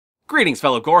Greetings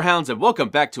fellow gorehounds and welcome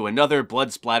back to another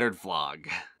blood splattered vlog.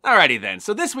 Alrighty then,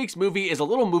 so this week's movie is a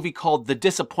little movie called The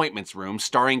Disappointments Room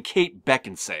starring Kate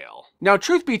Beckinsale. Now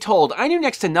truth be told, I knew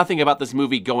next to nothing about this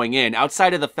movie going in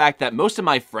outside of the fact that most of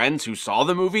my friends who saw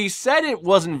the movie said it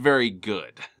wasn't very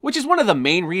good. Which is one of the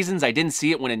main reasons I didn't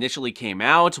see it when it initially came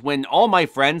out. When all my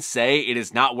friends say it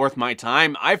is not worth my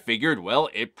time, I figured, well,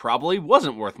 it probably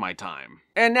wasn't worth my time.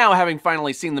 And now having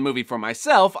finally seen the movie for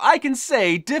myself, I can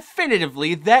say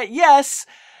definitively that yes,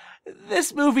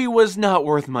 this movie was not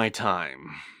worth my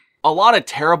time. A lot of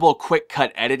terrible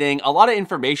quick-cut editing, a lot of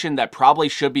information that probably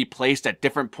should be placed at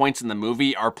different points in the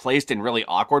movie are placed in really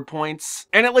awkward points.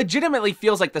 And it legitimately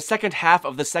feels like the second half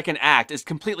of the second act is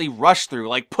completely rushed through,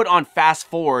 like put on fast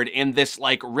forward in this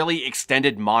like really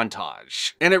extended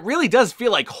montage. And it really does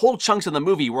feel like whole chunks of the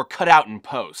movie were cut out in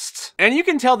post. And you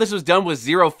can tell this was done with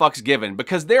zero fucks given,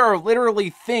 because there are literally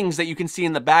things that you can see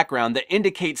in the background that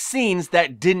indicate scenes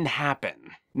that didn't happen.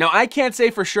 Now, I can't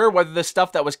say for sure whether the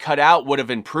stuff that was cut out would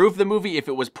have improved the movie if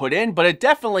it was put in, but it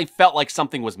definitely felt like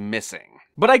something was missing.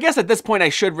 But I guess at this point I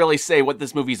should really say what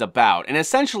this movie's about, and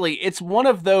essentially it's one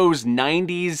of those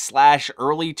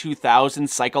 90s/early 2000s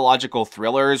psychological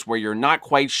thrillers where you're not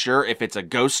quite sure if it's a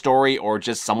ghost story or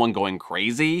just someone going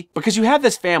crazy. Because you have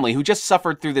this family who just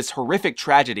suffered through this horrific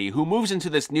tragedy who moves into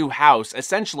this new house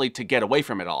essentially to get away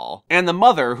from it all. And the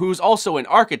mother, who's also an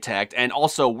architect and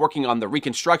also working on the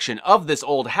reconstruction of this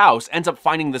old house, ends up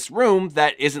finding this room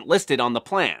that isn't listed on the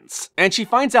plans. And she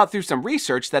finds out through some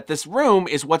research that this room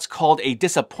is what's called a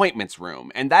disappointments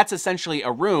room, and that's essentially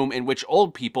a room in which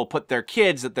old people put their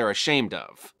kids that they're ashamed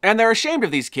of. And they're ashamed of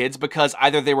these kids because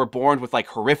either they were born with like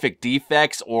horrific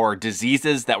defects or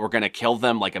diseases that were gonna kill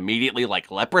them like immediately, like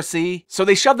leprosy. So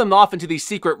they shove them off into these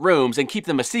secret rooms and keep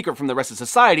them a secret from the rest of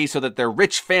society so that their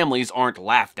rich families aren't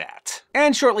laughed at.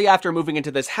 And shortly after moving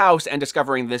into this house and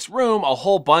discovering this room, a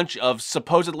whole bunch of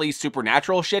supposedly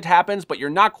supernatural shit happens, but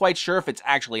you're not quite sure if it's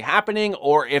actually happening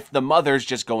or if the mother's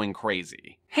just going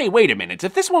crazy. Hey, wait a minute,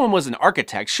 if this woman was an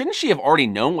architect, shouldn't she have already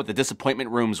known what the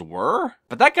disappointment rooms were?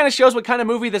 But that kind of shows what kind of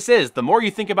movie this is. The more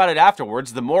you think about it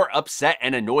afterwards, the more upset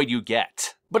and annoyed you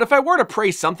get. But if I were to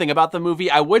praise something about the movie,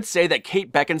 I would say that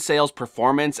Kate Beckinsale's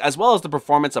performance, as well as the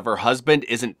performance of her husband,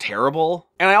 isn't terrible.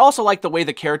 And I also like the way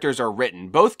the characters are written.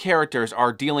 Both characters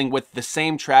are dealing with the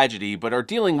same tragedy, but are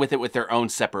dealing with it with their own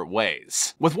separate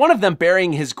ways. With one of them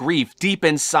burying his grief deep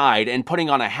inside and putting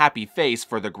on a happy face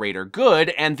for the greater good,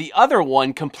 and the other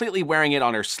one completely wearing it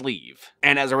on her sleeve.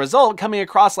 And as a result, coming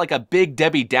across like a big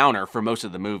Debbie Downer for most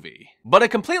of the movie. But a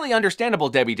completely understandable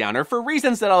Debbie Downer for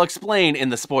reasons that I'll explain in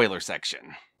the spoiler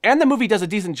section. And the movie does a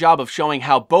decent job of showing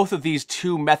how both of these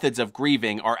two methods of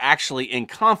grieving are actually in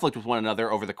conflict with one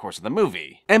another over the course of the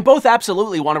movie. And both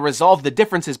absolutely want to resolve the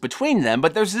differences between them,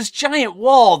 but there's this giant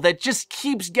wall that just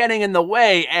keeps getting in the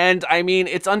way, and I mean,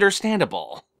 it's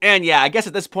understandable. And yeah, I guess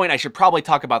at this point I should probably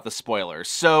talk about the spoilers.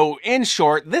 So, in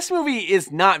short, this movie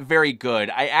is not very good.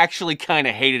 I actually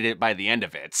kinda hated it by the end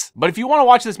of it. But if you want to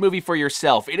watch this movie for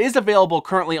yourself, it is available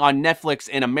currently on Netflix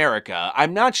in America.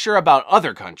 I'm not sure about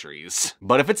other countries.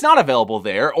 But if it's not available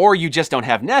there, or you just don't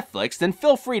have Netflix, then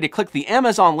feel free to click the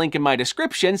Amazon link in my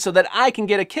description so that I can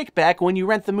get a kickback when you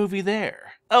rent the movie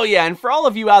there. Oh yeah, and for all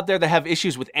of you out there that have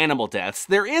issues with animal deaths,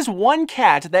 there is one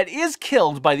cat that is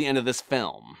killed by the end of this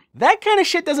film. That kind of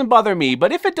shit doesn't bother me,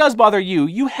 but if it does bother you,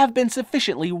 you have been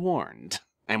sufficiently warned.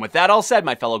 And with that all said,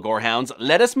 my fellow gorehounds,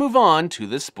 let us move on to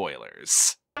the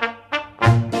spoilers.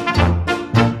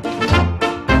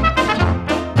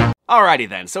 Alrighty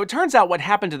then, so it turns out what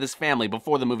happened to this family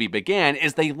before the movie began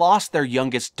is they lost their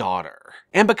youngest daughter.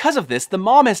 And because of this, the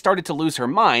mom has started to lose her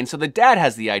mind, so the dad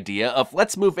has the idea of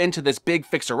let's move into this big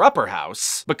fixer-upper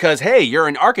house, because hey, you're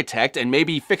an architect and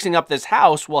maybe fixing up this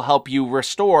house will help you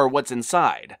restore what's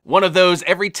inside. One of those,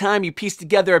 every time you piece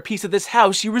together a piece of this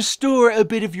house, you restore a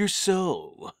bit of your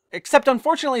soul. Except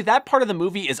unfortunately that part of the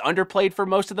movie is underplayed for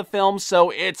most of the film,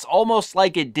 so it's almost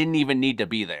like it didn't even need to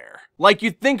be there. Like,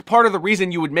 you'd think part of the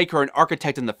reason you would make her an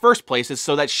architect in the first place is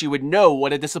so that she would know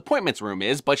what a disappointments room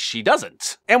is, but she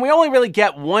doesn't. And we only really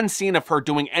get one scene of her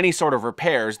doing any sort of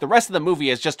repairs. The rest of the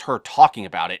movie is just her talking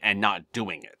about it and not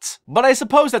doing it. But I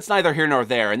suppose that's neither here nor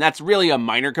there, and that's really a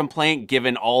minor complaint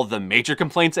given all the major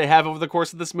complaints I have over the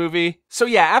course of this movie. So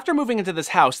yeah, after moving into this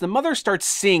house, the mother starts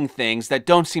seeing things that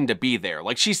don't seem to be there.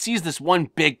 Like, she sees this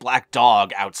one big black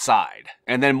dog outside.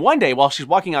 And then one day, while she's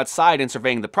walking outside and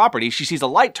surveying the property, she sees a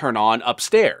light turn on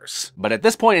upstairs. But at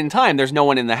this point in time, there's no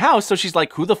one in the house, so she's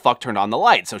like, who the fuck turned on the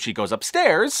light? So she goes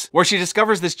upstairs, where she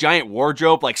discovers this giant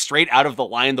wardrobe, like straight out of The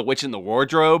Lion, the Witch, and the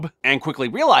Wardrobe, and quickly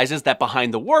realizes that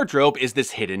behind the wardrobe is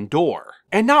this hidden door.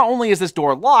 And not only is this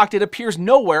door locked, it appears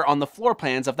nowhere on the floor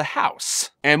plans of the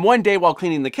house. And one day while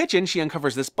cleaning the kitchen, she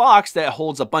uncovers this box that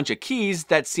holds a bunch of keys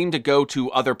that seem to go to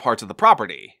other parts of the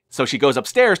property. So she goes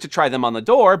upstairs to try them on the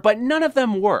door, but none of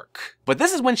them work. But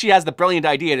this is when she has the brilliant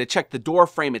idea to check the door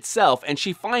frame itself, and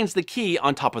she finds the key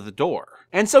on top of the door.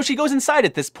 And so she goes inside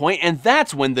at this point, and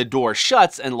that's when the door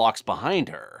shuts and locks behind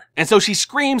her. And so she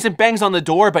screams and bangs on the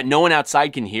door, but no one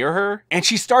outside can hear her. And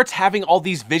she starts having all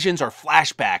these visions or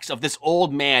flashbacks of this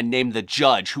old man named the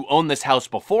Judge who owned this house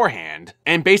beforehand,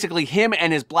 and basically him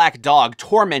and his black dog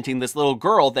tormenting this little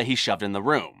girl that he shoved in the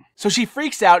room. So she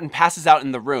freaks out and passes out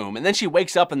in the room, and then she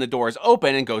wakes up and the door is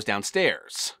open and goes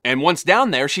downstairs. And once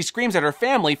down there, she screams at her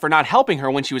family for not helping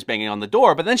her when she was banging on the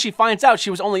door, but then she finds out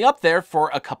she was only up there for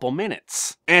a couple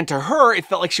minutes. And to her, it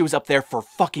felt like she was up there for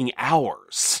fucking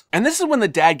hours. And this is when the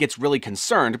dad gets really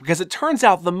concerned, because it turns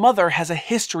out the mother has a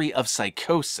history of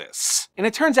psychosis. And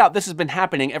it turns out this has been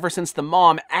happening ever since the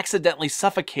mom accidentally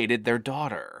suffocated their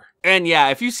daughter. And yeah,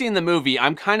 if you've seen the movie,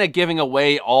 I'm kind of giving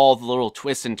away all the little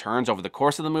twists and turns over the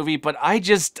course of the movie, but I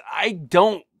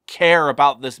don't care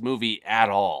about this movie at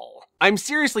all. I'm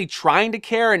seriously trying to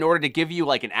care in order to give you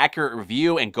like an accurate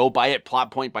review and go by it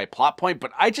plot point by plot point,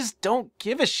 but I just don't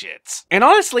give a shit. And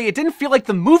honestly, it didn't feel like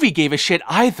the movie gave a shit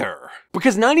either.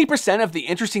 Because 90% of the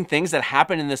interesting things that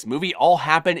happen in this movie all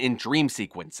happen in dream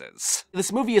sequences.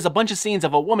 This movie is a bunch of scenes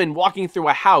of a woman walking through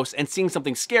a house and seeing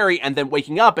something scary and then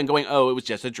waking up and going, oh, it was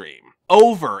just a dream.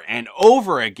 Over and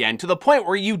over again, to the point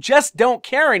where you just don't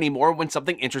care anymore when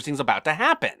something interesting is about to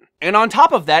happen. And on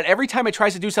top of that, every time it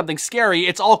tries to do something scary,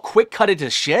 it's all quick cutted to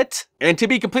shit. And to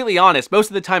be completely honest, most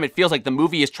of the time it feels like the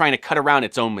movie is trying to cut around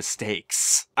its own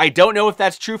mistakes. I don't know if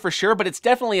that's true for sure, but it's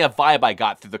definitely a vibe I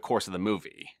got through the course of the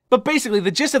movie. But basically,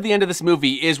 the gist of the end of this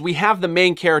movie is we have the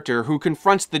main character who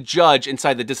confronts the judge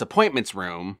inside the disappointments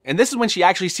room, and this is when she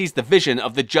actually sees the vision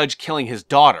of the judge killing his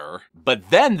daughter, but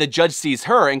then the judge sees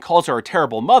her and calls her a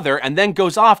terrible mother and then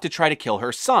goes off to try to kill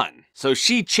her son. So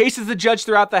she chases the judge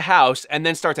throughout the house and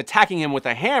then starts attacking him with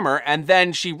a hammer, and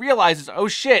then she realizes, oh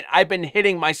shit, I've been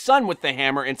hitting my son with the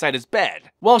hammer inside his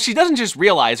bed. Well, she doesn't just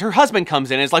realize, her husband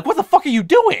comes in and is like, what the fuck are you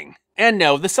doing? And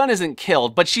no, the son isn't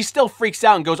killed, but she still freaks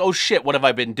out and goes, oh shit, what have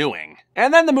I been doing?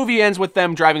 And then the movie ends with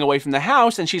them driving away from the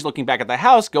house, and she's looking back at the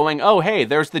house going, oh hey,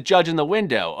 there's the judge in the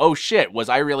window. Oh shit, was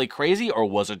I really crazy, or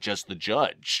was it just the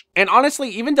judge? And honestly,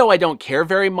 even though I don't care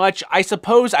very much, I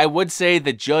suppose I would say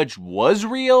the judge was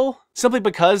real. Simply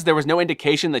because there was no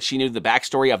indication that she knew the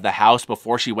backstory of the house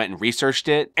before she went and researched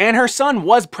it. And her son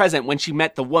was present when she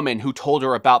met the woman who told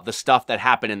her about the stuff that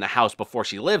happened in the house before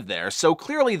she lived there, so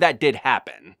clearly that did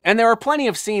happen. And there are plenty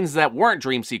of scenes that weren't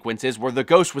dream sequences where the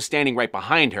ghost was standing right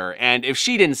behind her, and if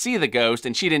she didn't see the ghost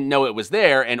and she didn't know it was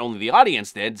there and only the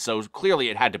audience did, so clearly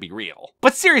it had to be real.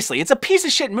 But seriously, it's a piece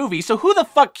of shit movie, so who the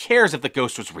fuck cares if the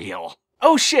ghost was real?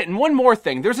 Oh shit, and one more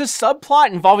thing, there's a subplot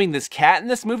involving this cat in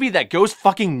this movie that goes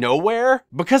fucking nowhere.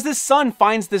 Because this son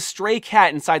finds this stray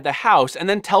cat inside the house and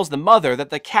then tells the mother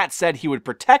that the cat said he would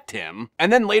protect him.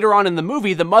 And then later on in the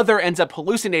movie, the mother ends up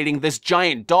hallucinating this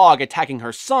giant dog attacking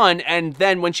her son, and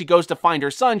then when she goes to find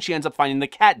her son, she ends up finding the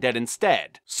cat dead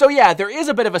instead. So yeah, there is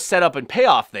a bit of a setup and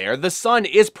payoff there. The son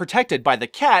is protected by the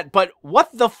cat, but what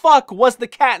the fuck was the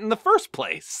cat in the first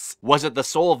place? Was it the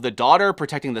soul of the daughter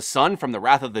protecting the son from the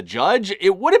wrath of the judge?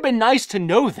 It would have been nice to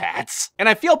know that. And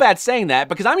I feel bad saying that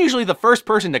because I'm usually the first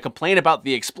person to complain about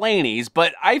the explainies,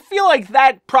 but I feel like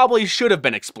that probably should have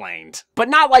been explained. But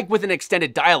not like with an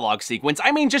extended dialogue sequence,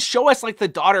 I mean just show us like the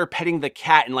daughter petting the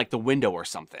cat in like the window or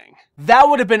something. That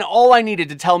would have been all I needed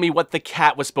to tell me what the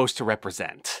cat was supposed to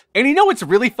represent. And you know what's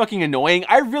really fucking annoying?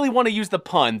 I really want to use the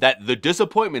pun that the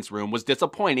disappointments room was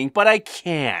disappointing, but I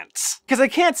can't. Because I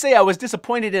can't say I was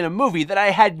disappointed in a movie that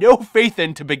I had no faith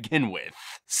in to begin with.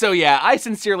 So yeah, I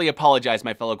sincerely apologize,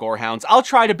 my fellow gorehounds. I'll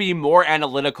try to be more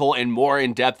analytical and more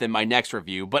in-depth in my next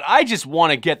review, but I just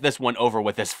want to get this one over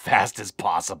with as fast as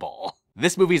possible.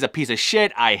 This movie's a piece of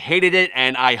shit, I hated it,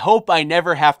 and I hope I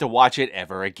never have to watch it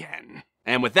ever again.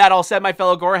 And with that all said, my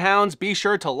fellow gorehounds, be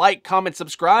sure to like, comment,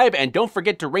 subscribe, and don't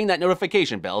forget to ring that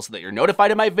notification bell so that you're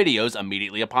notified of my videos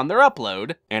immediately upon their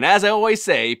upload. And as I always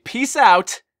say, peace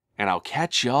out, and I'll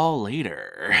catch y'all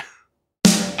later.